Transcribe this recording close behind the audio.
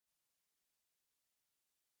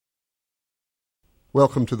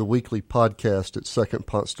Welcome to the weekly podcast at Second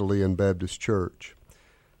Ponce de Leon Baptist Church.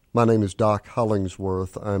 My name is Doc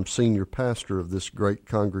Hollingsworth. I'm senior pastor of this great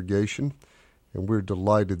congregation, and we're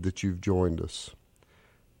delighted that you've joined us.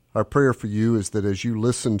 Our prayer for you is that as you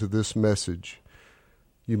listen to this message,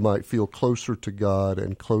 you might feel closer to God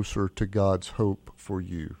and closer to God's hope for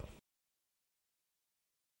you.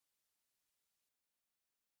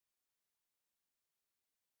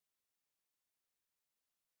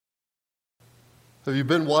 Have you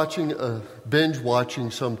been binge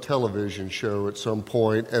watching some television show at some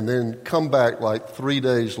point and then come back like 3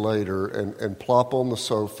 days later and plop on the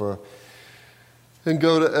sofa and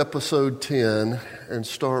go to episode 10 and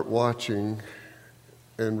start watching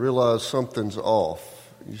and realize something's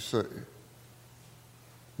off? You say,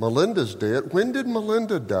 Melinda's dead. When did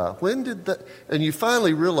Melinda die? When did that? And you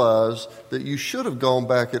finally realize that you should have gone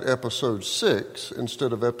back at episode 6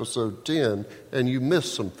 instead of episode 10, and you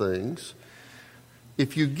missed some things.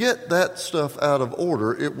 If you get that stuff out of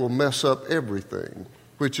order, it will mess up everything,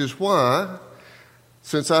 which is why,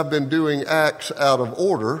 since I've been doing Acts out of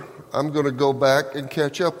order, I'm going to go back and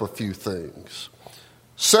catch up a few things.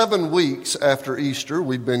 7 weeks after Easter,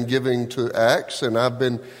 we've been giving to Acts, and I've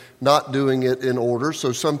been not doing it in order,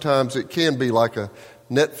 so sometimes it can be like a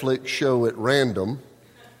Netflix show at random.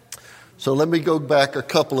 So let me go back a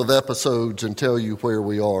couple of episodes and tell you where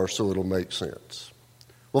we are so it'll make sense.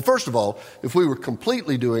 Well, first of all, if we were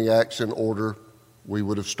completely doing Acts in order, we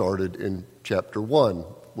would have started in chapter 1.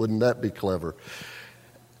 Wouldn't that be clever?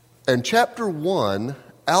 And chapter 1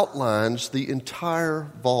 outlines the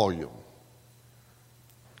entire volume.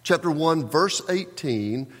 Chapter 1, verse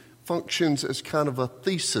 18, functions as kind of a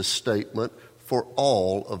thesis statement for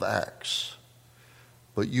all of Acts.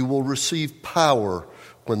 But you will receive power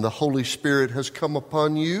when the Holy Spirit has come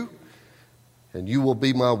upon you, and you will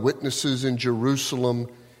be my witnesses in Jerusalem,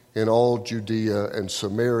 in all Judea and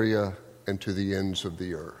Samaria, and to the ends of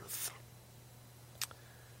the earth.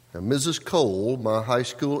 Now, Mrs. Cole, my high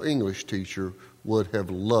school English teacher, would have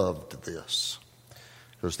loved this,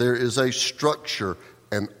 because there is a structure,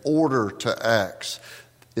 an order to Acts.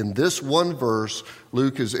 In this one verse,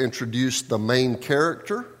 Luke has introduced the main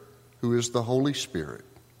character, who is the Holy Spirit,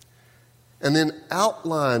 and then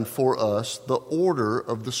outlined for us the order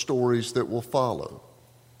of the stories that will follow.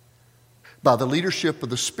 By the leadership of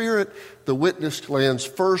the Spirit, the witness lands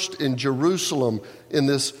first in Jerusalem, in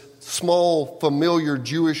this small, familiar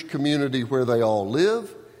Jewish community where they all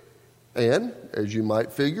live. And, as you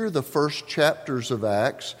might figure, the first chapters of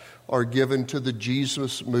Acts are given to the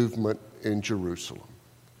Jesus movement in Jerusalem.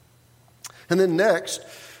 And then next,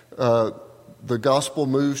 the gospel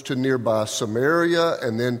moves to nearby Samaria,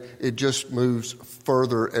 and then it just moves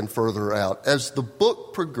further and further out. As the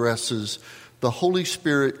book progresses, the Holy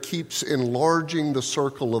Spirit keeps enlarging the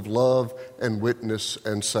circle of love and witness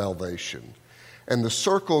and salvation. And the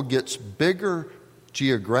circle gets bigger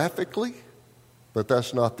geographically, but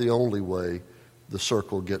that's not the only way the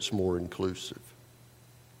circle gets more inclusive.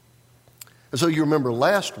 And so you remember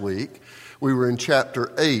last week, we were in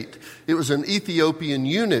chapter 8. It was an Ethiopian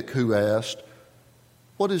eunuch who asked,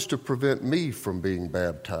 "What is to prevent me from being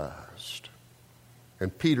baptized?"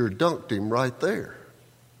 And Peter dunked him right there.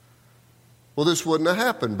 Well, this wouldn't have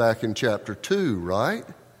happened back in chapter 2, right?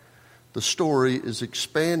 The story is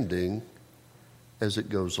expanding as it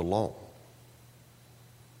goes along.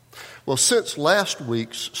 Well, since last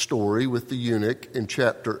week's story with the eunuch in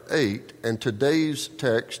chapter 8 and today's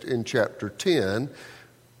text in chapter 10,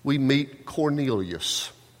 we meet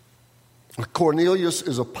Cornelius. Cornelius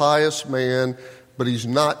is a pious man, but he's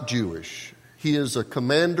not Jewish. He is a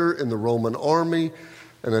commander in the Roman army,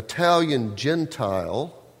 an Italian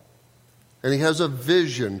Gentile, and he has a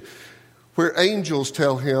vision where angels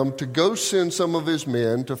tell him to go send some of his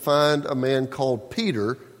men to find a man called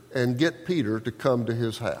Peter and get Peter to come to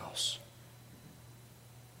his house.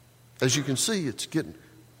 As you can see, it's getting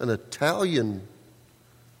an Italian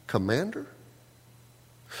commander.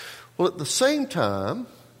 Well, at the same time,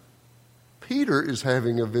 Peter is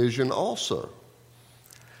having a vision also.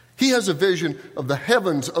 He has a vision of the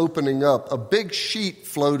heavens opening up, a big sheet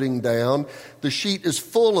floating down. The sheet is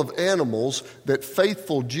full of animals that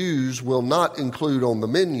faithful Jews will not include on the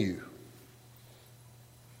menu.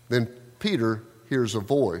 Then Peter hears a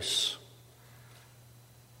voice,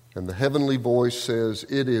 and the heavenly voice says,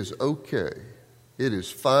 "It is okay. It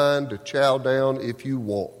is fine to chow down if you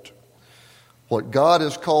want. What God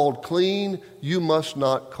has called clean, you must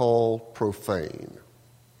not call profane."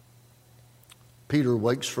 Peter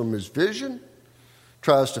wakes from his vision,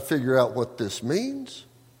 tries to figure out what this means.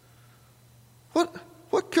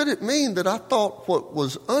 What could it mean that I thought what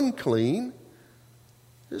was unclean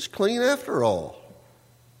is clean after all?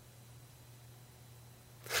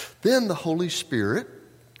 Then the Holy Spirit,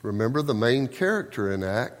 remember the main character in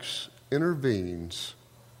Acts, intervenes.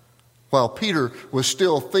 While Peter was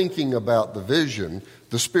still thinking about the vision,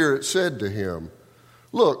 the Spirit said to him,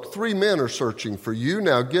 "Look, 3 men are searching for you.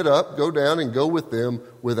 Now get up, go down, and go with them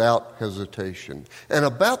without hesitation." And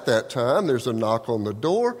about that time, there's a knock on the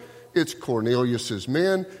door. It's Cornelius'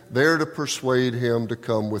 men there to persuade him to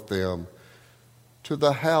come with them to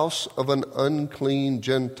the house of an unclean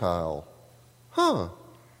Gentile.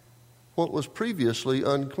 What was previously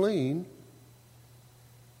unclean?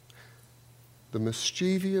 The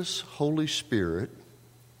mischievous Holy Spirit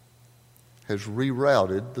has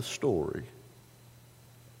rerouted the story.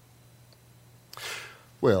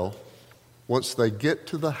 Well, once they get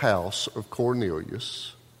to the house of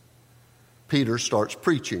Cornelius, Peter starts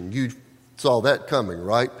preaching. You saw that coming,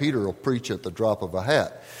 right? Peter will preach at the drop of a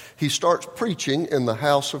hat. He starts preaching in the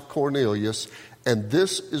house of Cornelius, and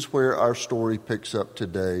this is where our story picks up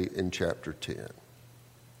today in chapter 10.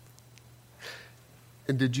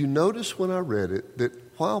 And did you notice when I read it that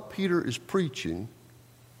while Peter is preaching,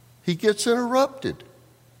 he gets interrupted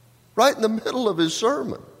right in the middle of his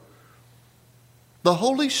sermon? The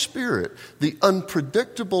Holy Spirit, the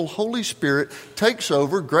unpredictable Holy Spirit, takes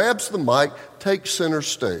over, grabs the mic, takes center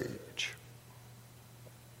stage.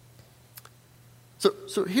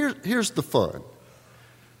 So here's the fun.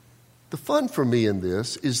 The fun for me in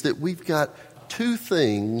this is that we've got 2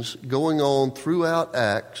 things going on throughout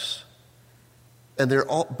Acts, and they're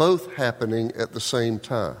both happening at the same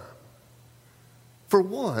time. For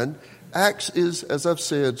one, Acts is, as I've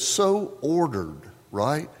said, so ordered,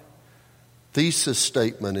 right? Thesis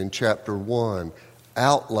statement in chapter 1,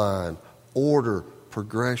 outline, order,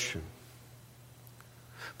 progression.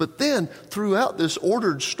 But then, throughout this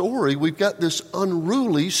ordered story, we've got this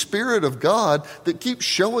unruly Spirit of God that keeps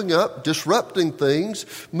showing up, disrupting things,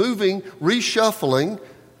 moving, reshuffling.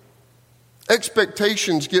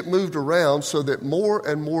 Expectations get moved around so that more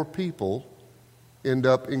and more people end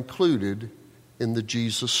up included in the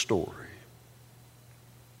Jesus story.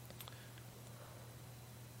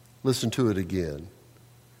 Listen to it again.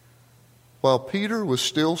 While Peter was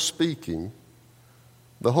still speaking,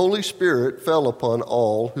 the Holy Spirit fell upon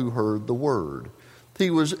all who heard the word.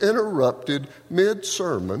 He was interrupted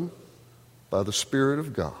mid-sermon by the Spirit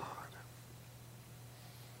of God.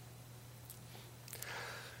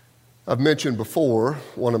 I've mentioned before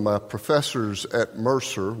one of my professors at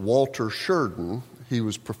Mercer, Walter Sheridan. He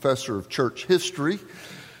was professor of church history.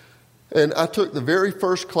 And I took the very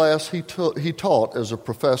first class he taught as a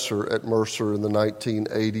professor at Mercer in the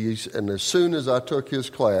 1980s, and as soon as I took his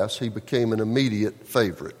class, he became an immediate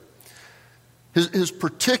favorite. His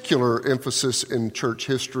particular emphasis in church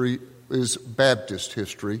history is Baptist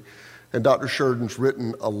history, and Dr. Sheridan's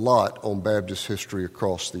written a lot on Baptist history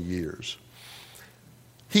across the years.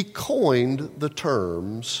 He coined the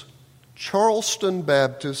terms Charleston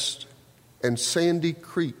Baptist and Sandy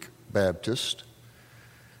Creek Baptist.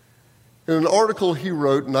 In an article he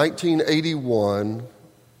wrote in 1981,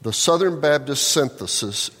 "The Southern Baptist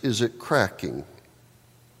Synthesis, Is It Cracking?"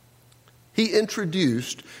 He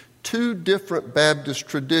introduced 2 different Baptist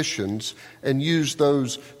traditions and used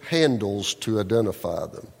those handles to identify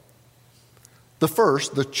them. The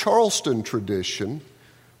first, the Charleston tradition,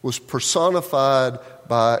 was personified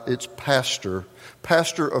by its pastor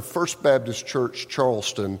of First Baptist Church,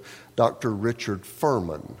 Charleston, Dr. Richard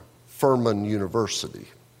Furman, Furman University.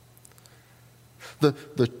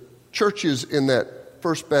 The churches in that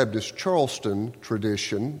First Baptist Charleston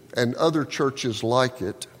tradition and other churches like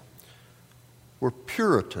it were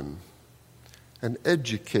Puritan and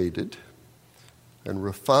educated and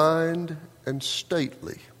refined and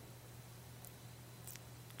stately.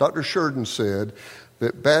 Dr. Sheridan said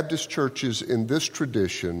that Baptist churches in this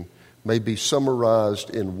tradition may be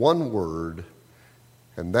summarized in one word,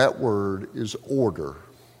 and that word is order.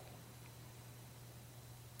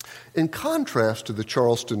 In contrast to the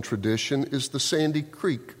Charleston tradition is the Sandy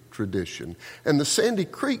Creek tradition. And the Sandy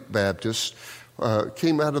Creek Baptists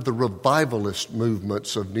came out of the revivalist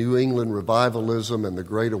movements of New England revivalism and the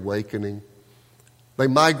Great Awakening. They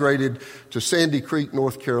migrated to Sandy Creek,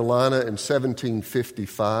 North Carolina in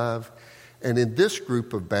 1755. And in this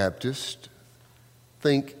group of Baptists,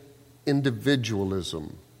 think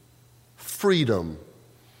individualism, freedom,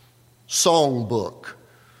 songbook,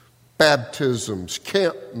 baptisms,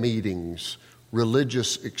 camp meetings,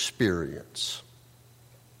 religious experience.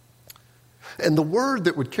 And the word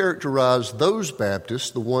that would characterize those Baptists,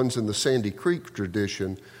 the ones in the Sandy Creek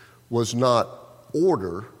tradition, was not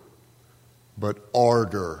order, but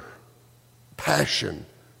ardor, passion,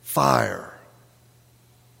 fire.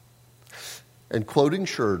 And quoting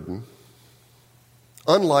Sheridan,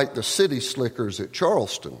 Unlike the city slickers at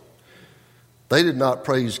Charleston, they did not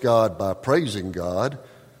praise God by praising God.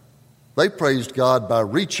 They praised God by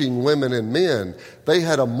reaching women and men. They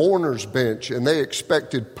had a mourner's bench, and they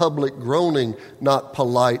expected public groaning, not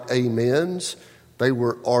polite amens. They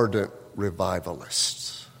were ardent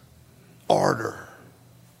revivalists. Ardor.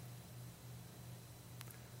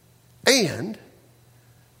 And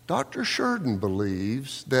Dr. Sheridan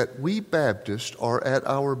believes that we Baptists are at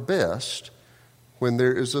our best when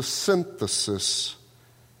there is a synthesis,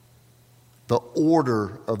 the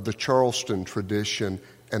order of the Charleston tradition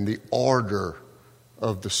and the ardor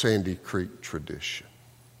of the Sandy Creek tradition.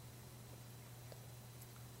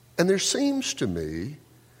 And there seems to me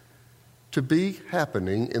to be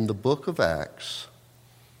happening in the book of Acts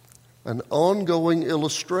an ongoing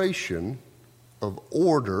illustration of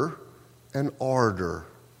order and ardor.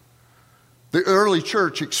 The early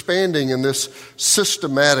church expanding in this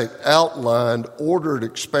systematic, outlined, ordered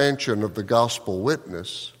expansion of the gospel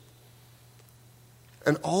witness.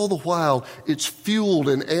 And all the while, it's fueled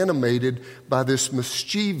and animated by this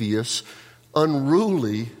mischievous,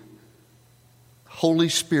 unruly Holy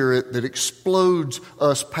Spirit that explodes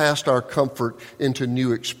us past our comfort into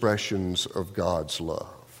new expressions of God's love.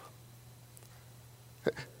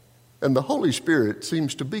 And the Holy Spirit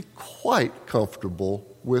seems to be quite comfortable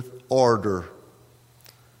with ardor,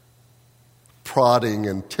 prodding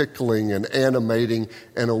and tickling and animating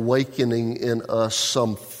and awakening in us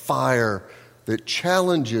some fire that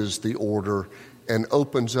challenges the order and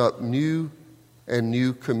opens up new and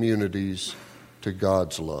new communities to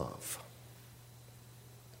God's love.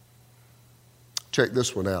 Check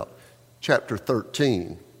this one out. Chapter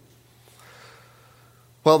 13.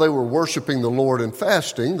 While they were worshiping the Lord and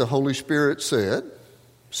fasting, the Holy Spirit said,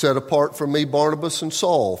 "Set apart from me Barnabas and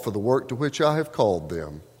Saul for the work to which I have called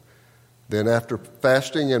them." Then after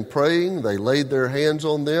fasting and praying, they laid their hands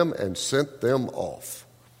on them and sent them off.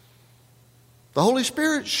 The Holy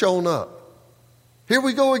Spirit's shown up. Here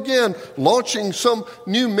we go again, launching some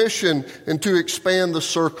new mission and to expand the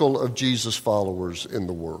circle of Jesus followers in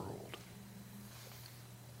the world.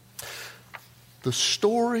 The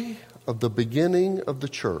story of the beginning of the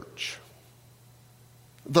church,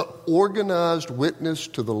 the organized witness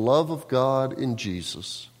to the love of God in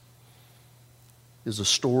Jesus, is a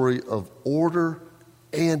story of order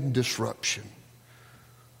and disruption.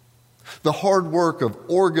 The hard work of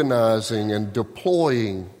organizing and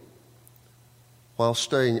deploying while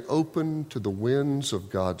staying open to the winds of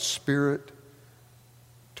God's Spirit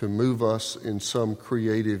to move us in some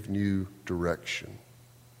creative new direction.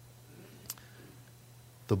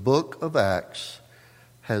 The book of Acts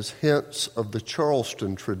has hints of the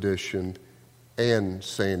Charleston tradition and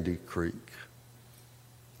Sandy Creek.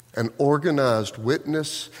 An organized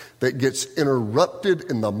witness that gets interrupted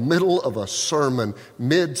in the middle of a sermon,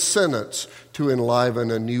 mid-sentence, to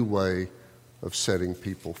enliven a new way of setting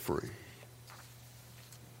people free.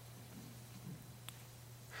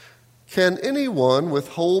 Can anyone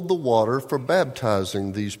withhold the water for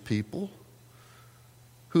baptizing these people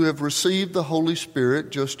who have received the Holy Spirit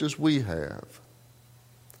just as we have?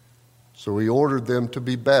 So he ordered them to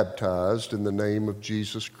be baptized in the name of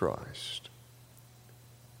Jesus Christ.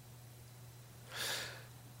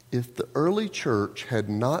 If the early church had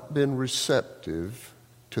not been receptive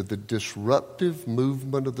to the disruptive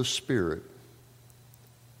movement of the Spirit,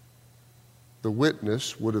 the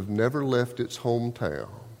witness would have never left its hometown.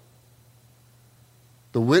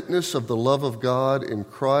 The witness of the love of God in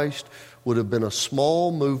Christ would have been a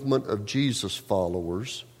small movement of Jesus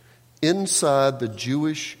followers inside the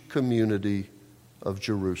Jewish community of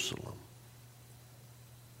Jerusalem.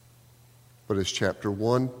 But as chapter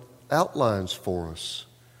 1 outlines for us,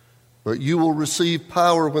 "But you will receive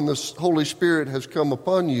power when the Holy Spirit has come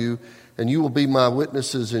upon you, and you will be my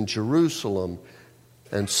witnesses in Jerusalem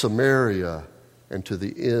and Samaria and to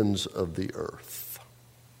the ends of the earth."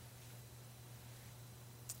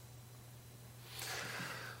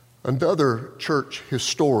 Another church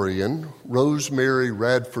historian, Rosemary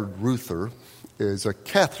Radford Ruther, is a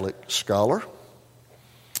Catholic scholar.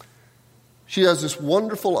 She has this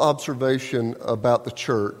wonderful observation about the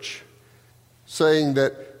church, saying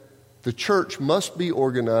that the church must be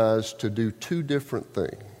organized to do two different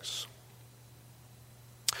things: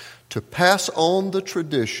 to pass on the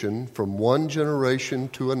tradition from one generation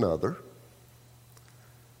to another,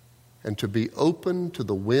 and to be open to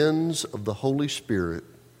the winds of the Holy Spirit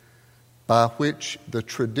by which the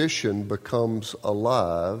tradition becomes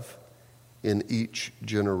alive in each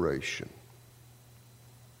generation.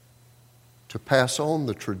 To pass on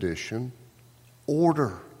the tradition,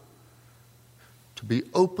 order. To be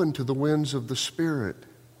open to the winds of the Spirit,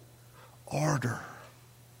 ardor.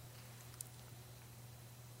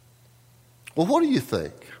 Well, what do you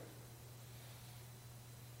think?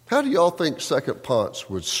 How do y'all think Second Ponce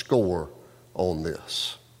would score on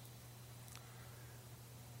this?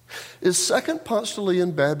 Is Second Ponce de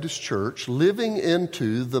Leon Baptist Church living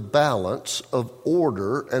into the balance of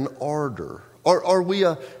order and ardor? Or are we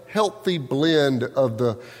a healthy blend of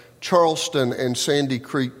the Charleston and Sandy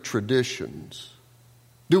Creek traditions?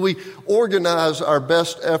 Do we organize our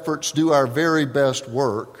best efforts, do our very best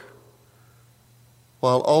work,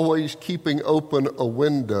 while always keeping open a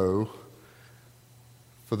window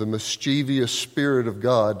for the mischievous Spirit of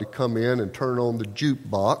God to come in and turn on the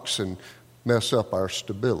jukebox and mess up our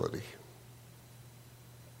stability?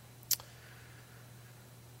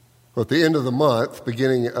 At the end of the month,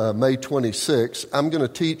 beginning May 26, I'm going to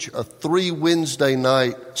teach a 3 Wednesday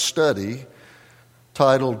night study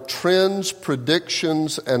titled Trends,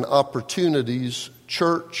 Predictions, and Opportunities,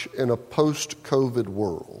 Church in a Post-COVID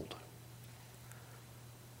World.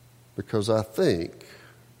 Because I think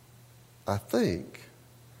that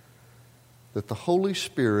the Holy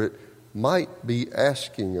Spirit might be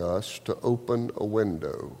asking us to open a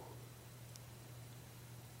window.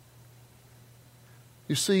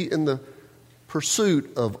 You see, in the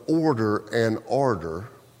pursuit of order and ardor,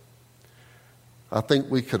 I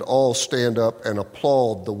think we could all stand up and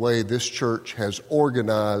applaud the way this church has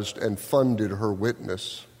organized and funded her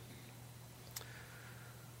witness.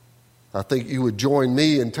 I think you would join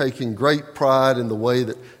me in taking great pride in the way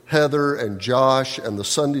that Heather and Josh and the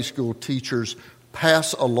Sunday school teachers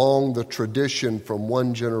pass along the tradition from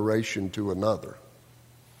one generation to another.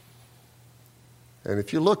 And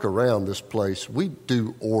if you look around this place, we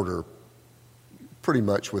do order pretty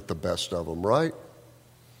much with the best of them, right?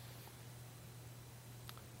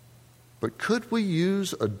 But could we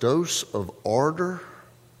use a dose of ardor,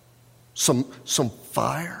 some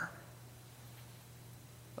fire?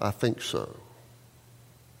 I think so.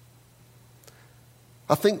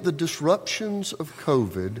 I think the disruptions of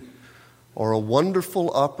COVID are a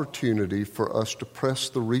wonderful opportunity for us to press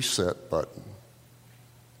the reset button,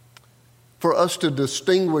 for us to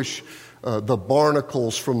distinguish the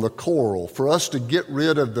barnacles from the coral, for us to get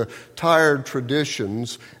rid of the tired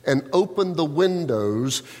traditions and open the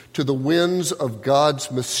windows to the winds of God's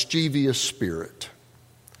mischievous Spirit.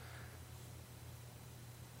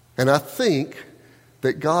 And I think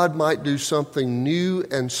that God might do something new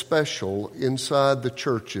and special inside the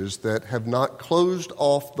churches that have not closed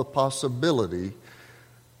off the possibility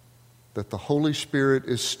that the Holy Spirit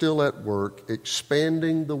is still at work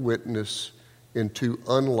expanding the witness into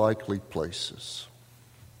unlikely places.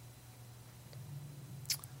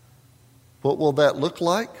 What will that look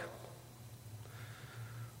like?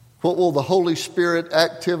 What will the Holy Spirit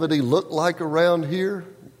activity look like around here?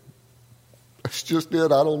 That's just it,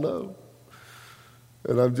 I don't know.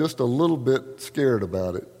 And I'm just a little bit scared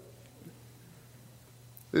about it.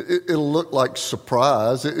 It'll look like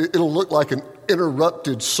surprise. It'll look like an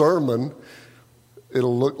interrupted sermon.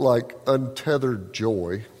 It'll look like untethered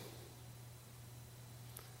joy.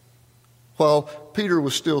 While Peter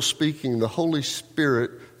was still speaking, the Holy Spirit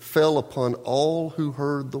fell upon all who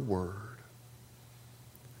heard the word.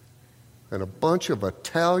 And a bunch of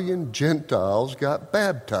Italian Gentiles got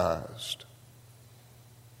baptized.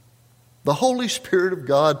 The Holy Spirit of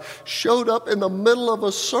God showed up in the middle of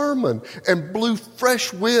a sermon and blew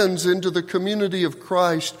fresh winds into the community of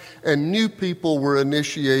Christ, and new people were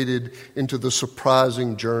initiated into the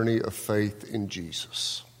surprising journey of faith in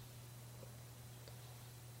Jesus.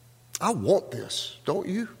 I want this, don't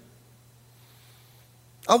you?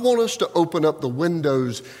 I want us to open up the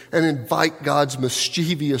windows and invite God's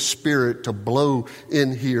mischievous Spirit to blow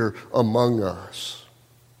in here among us.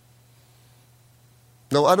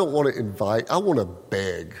 No, I don't want to invite. I want to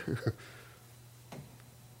beg.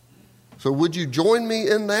 So would you join me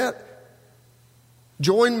in that?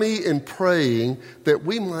 Join me in praying that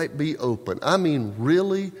we might be open. I mean,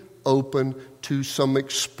 really open to some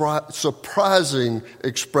surprising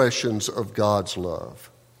expressions of God's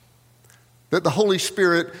love. That the Holy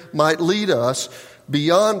Spirit might lead us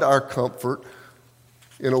beyond our comfort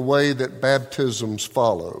in a way that baptisms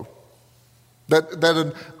follow. That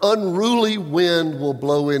an unruly wind will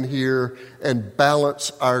blow in here and balance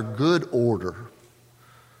our good order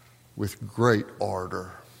with great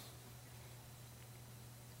ardor.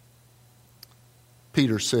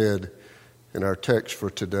 Peter said in our text for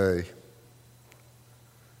today,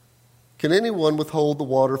 "Can anyone withhold the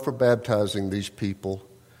water for baptizing these people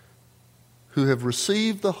who have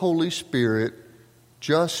received the Holy Spirit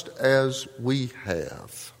just as we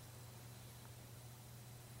have?"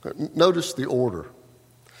 Notice the order.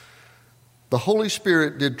 The Holy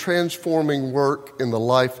Spirit did transforming work in the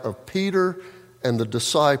life of Peter and the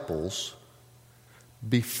disciples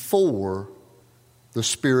before the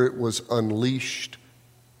Spirit was unleashed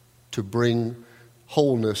to bring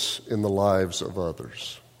wholeness in the lives of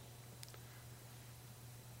others.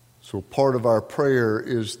 So part of our prayer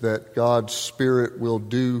is that God's Spirit will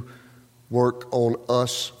do work on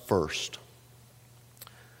us first,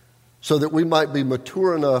 so that we might be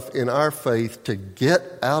mature enough in our faith to get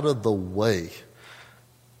out of the way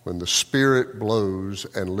when the Spirit blows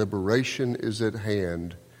and liberation is at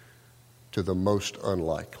hand to the most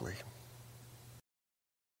unlikely.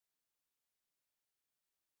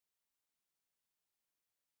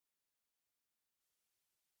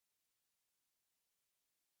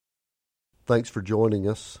 Thanks for joining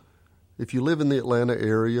us. If you live in the Atlanta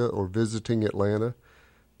area or visiting Atlanta,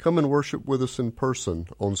 come and worship with us in person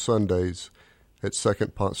on Sundays at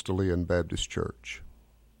Second Ponce de Leon Baptist Church.